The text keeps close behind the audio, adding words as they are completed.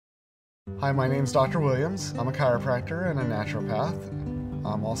Hi, my name's Dr. Williams. I'm a chiropractor and a naturopath.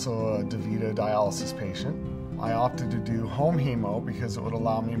 I'm also a DaVita dialysis patient. I opted to do home hemo because it would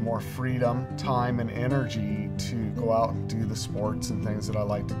allow me more freedom, time, and energy to go out and do the sports and things that I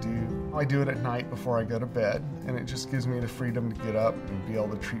like to do. I do it at night before I go to bed, and it just gives me the freedom to get up and be able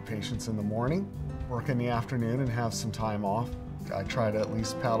to treat patients in the morning, work in the afternoon, and have some time off. I try to at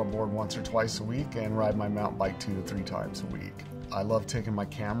least paddleboard once or twice a week and ride my mountain bike 2 to 3 times a week. I love taking my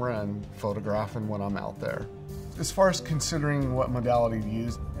camera and photographing when I'm out there. As far as considering what modality to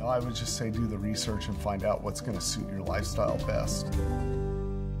use, I would just say do the research and find out what's going to suit your lifestyle best.